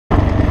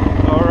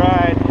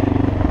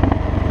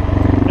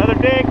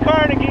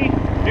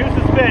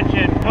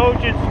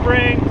Cogent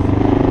springs,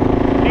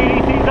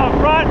 DDC's up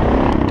front,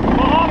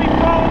 Mojave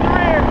Pro in the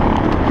rear.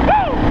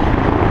 Woo!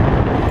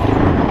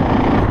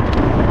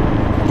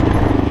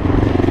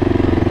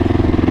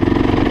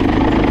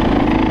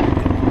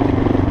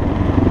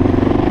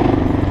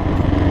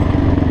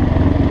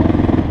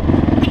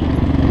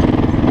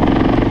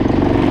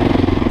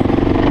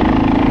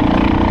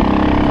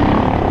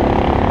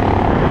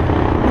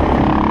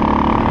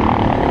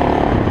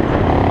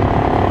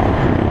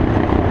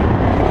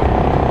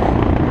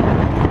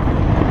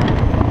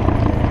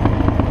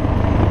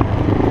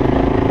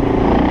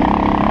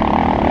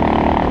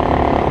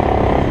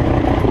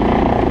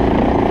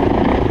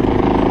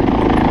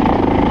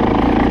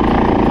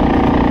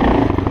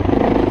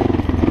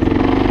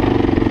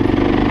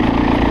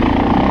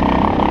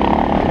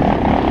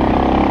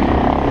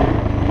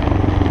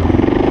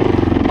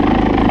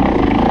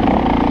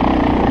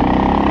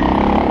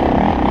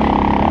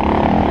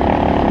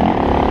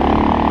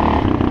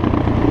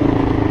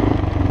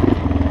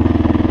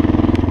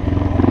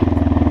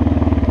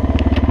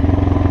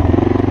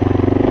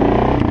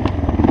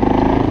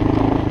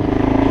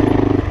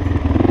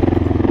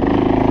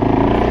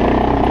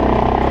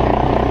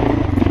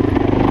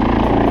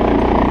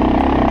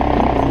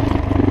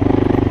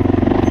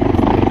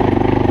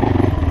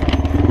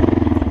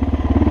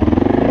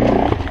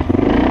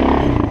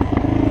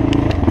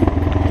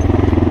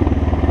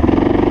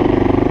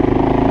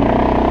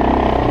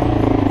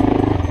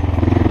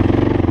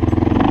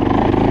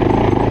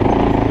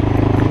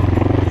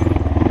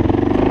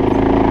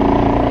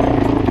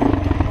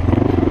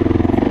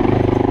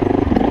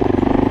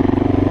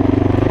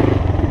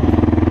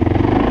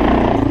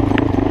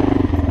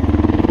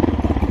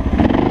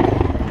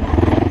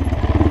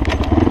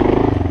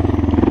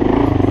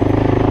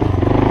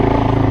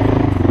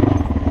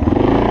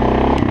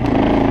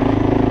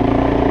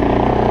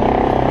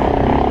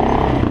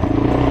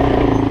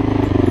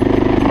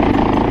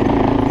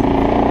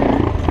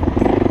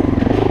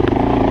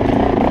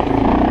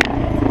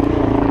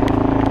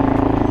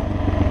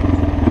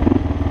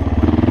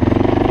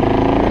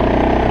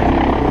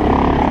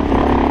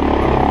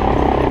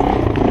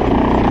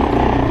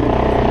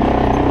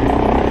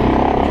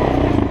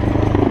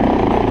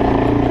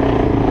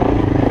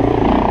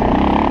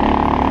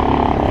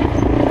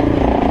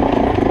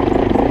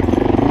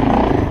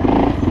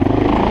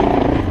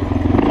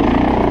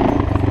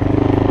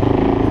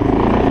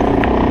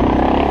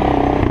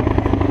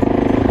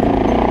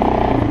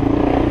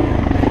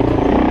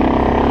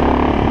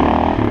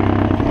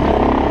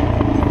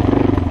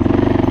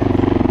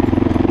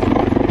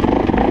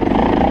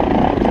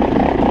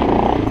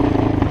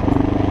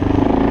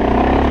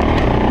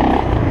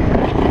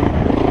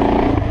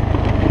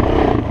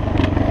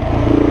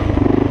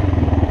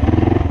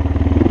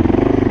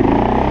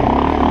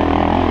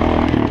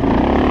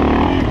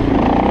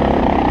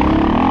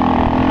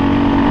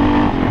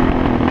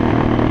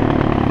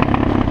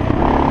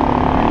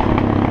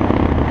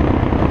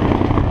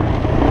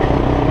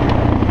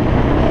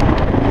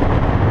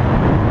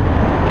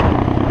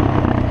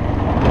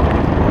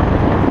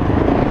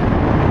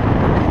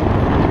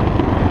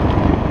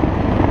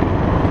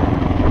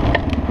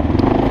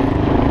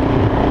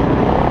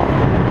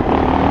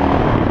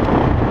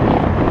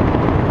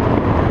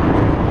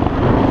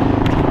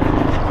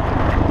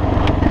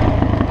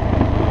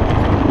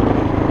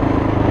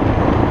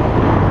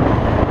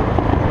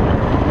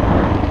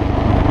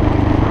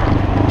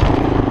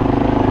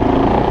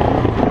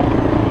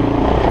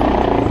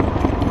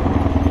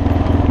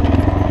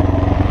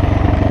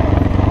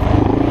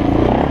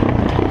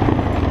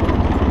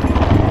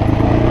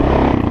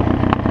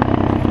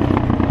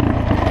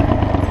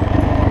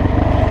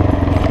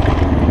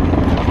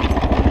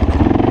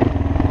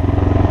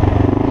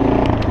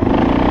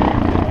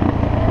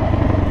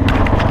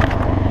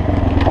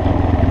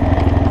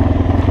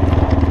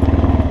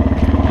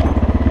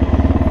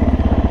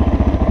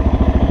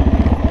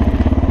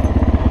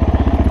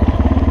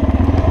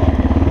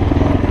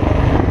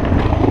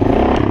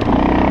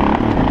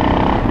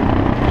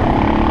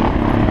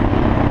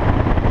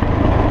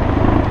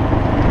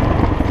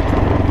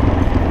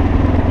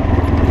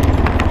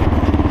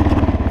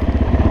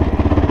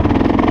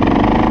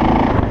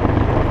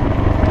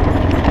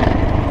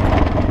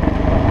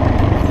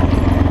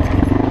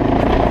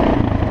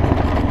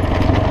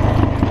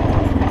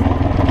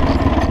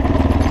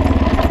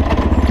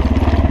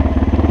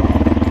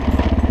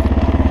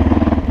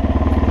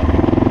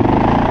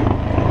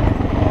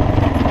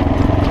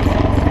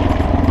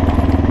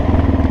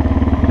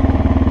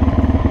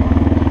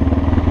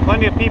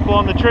 Plenty of people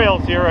on the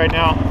trails here right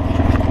now.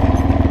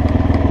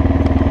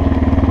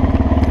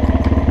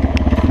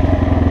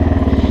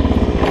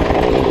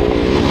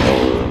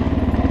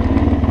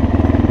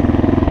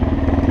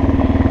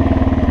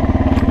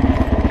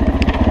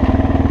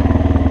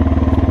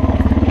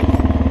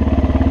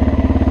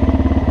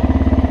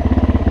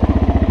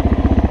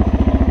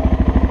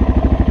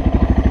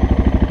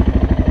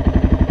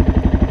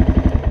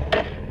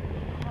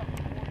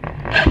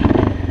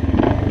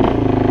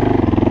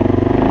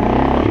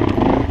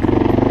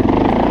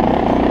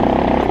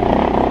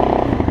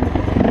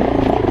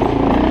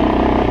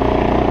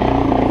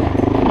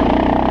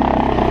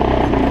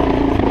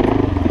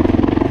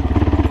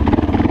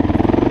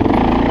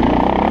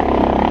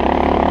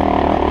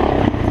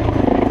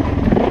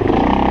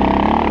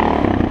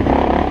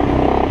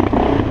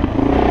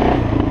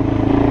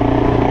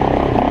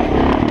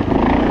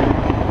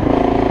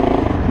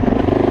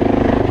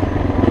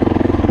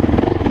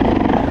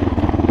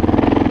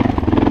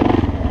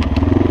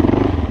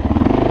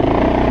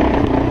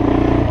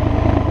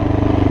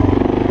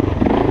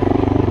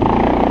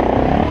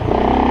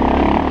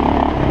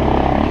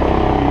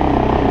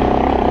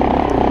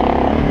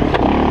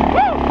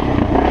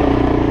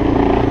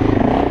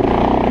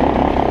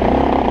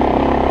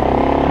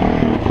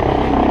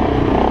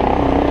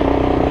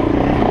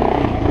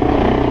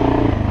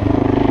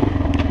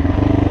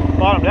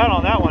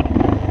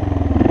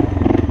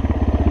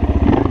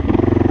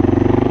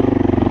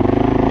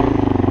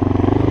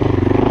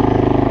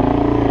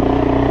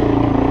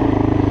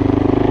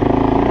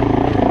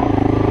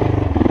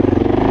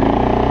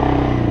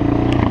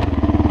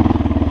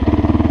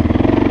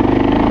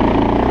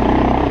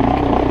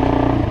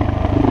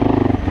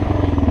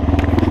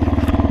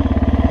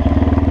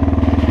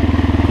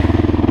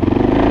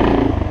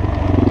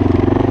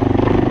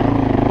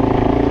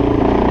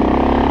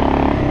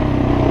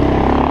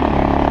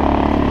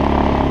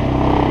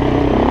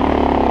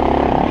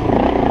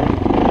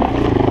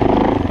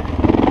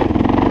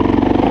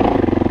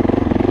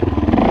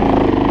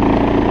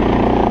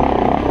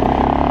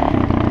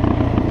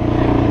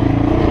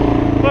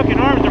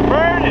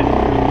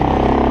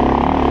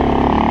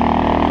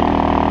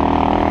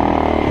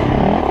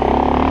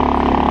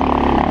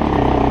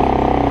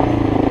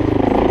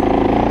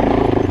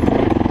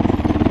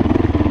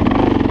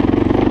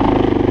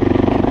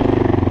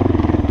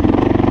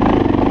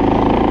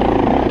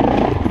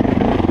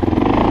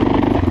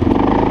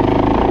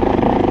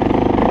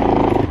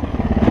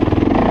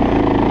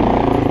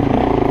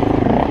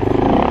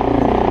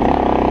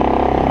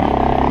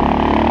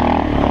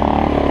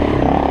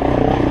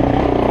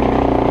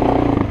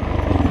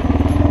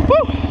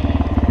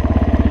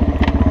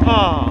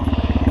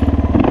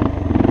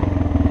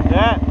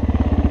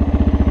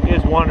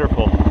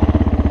 wonderful.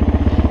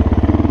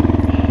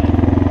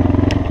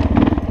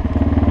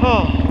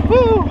 Oh,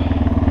 woo!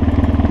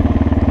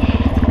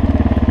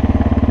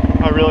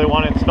 I really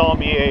want to install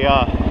me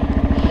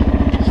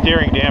a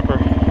steering damper.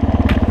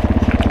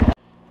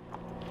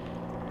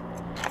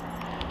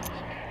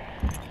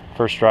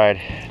 First ride,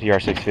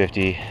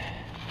 DR650,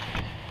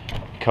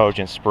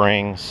 Cogent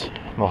springs,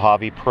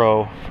 Mojave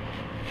Pro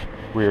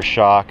rear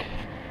shock.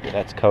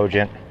 That's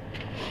Cogent.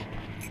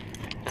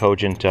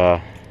 Cogent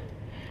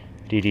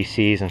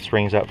DDCs and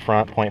springs up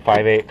front,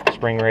 0.58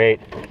 spring rate.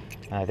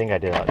 I think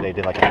they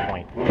did like a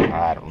point.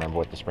 I don't remember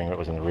what the spring rate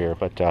was in the rear,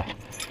 but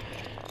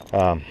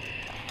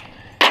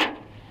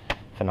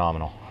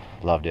phenomenal.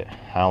 Loved it.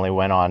 I only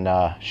went on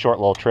a short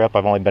little trip.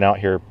 I've only been out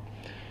here,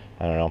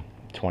 I don't know,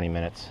 20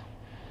 minutes.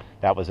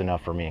 That was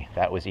enough for me.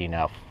 That was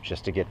enough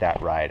just to get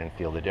that ride and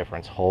feel the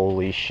difference.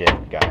 Holy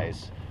shit,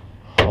 guys.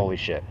 Holy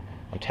shit.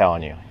 I'm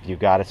telling you, if you've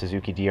got a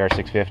Suzuki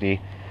DR650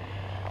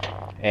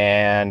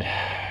 and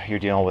you're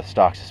dealing with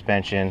stock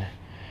suspension,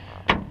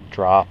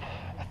 drop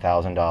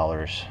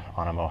 $1,000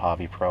 on a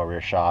Mojave Pro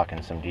rear shock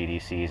and some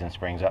DDCs and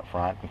springs up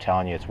front. I'm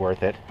telling you, it's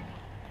worth it.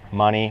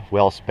 Money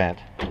well spent.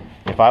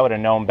 If I would have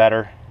known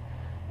better,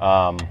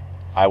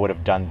 I would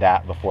have done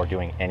that before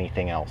doing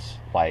anything else,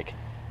 like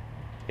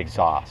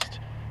exhaust,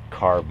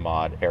 carb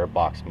mod,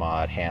 airbox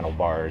mod,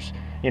 handlebars,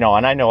 you know.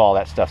 And I know all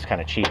that stuff's kind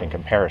of cheap in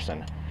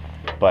comparison,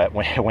 but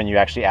when you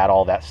actually add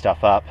all that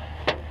stuff up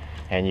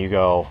and you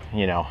go,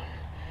 you know,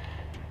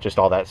 just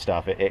all that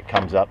stuff, it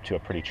comes up to a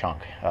pretty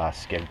chunk.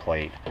 Skid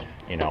plate,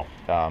 you know.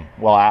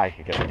 Well, I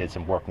guess I did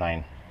some Warp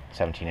 9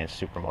 17-inch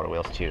Supermoto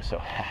wheels too,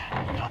 so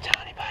don't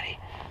tell anybody.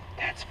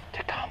 That's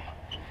to come.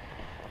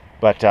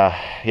 But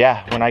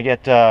yeah, when I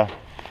get a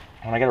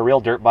real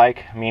dirt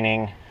bike,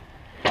 meaning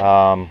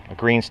a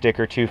green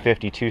sticker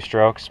 250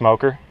 two-stroke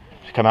smoker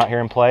to come out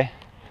here and play,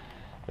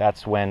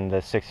 that's when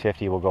the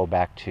 650 will go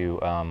back to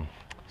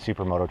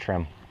Supermoto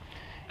trim,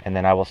 and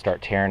then I will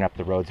start tearing up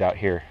the roads out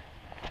here.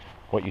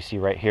 What you see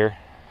right here,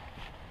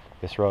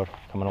 this road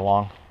coming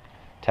along,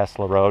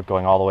 Tesla road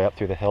going all the way up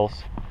through the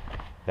hills,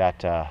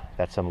 that's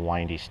some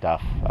windy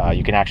stuff.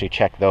 You can actually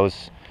check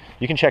those.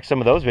 You can check some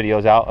of those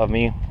videos out of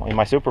me in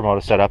my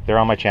Supermoto setup. They're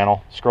on my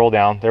channel. Scroll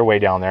down, they're way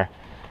down there.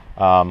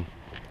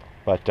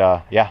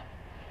 Yeah.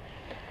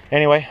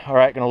 Anyway, all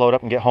right, gonna load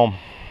up and get home.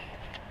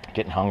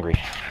 Getting hungry.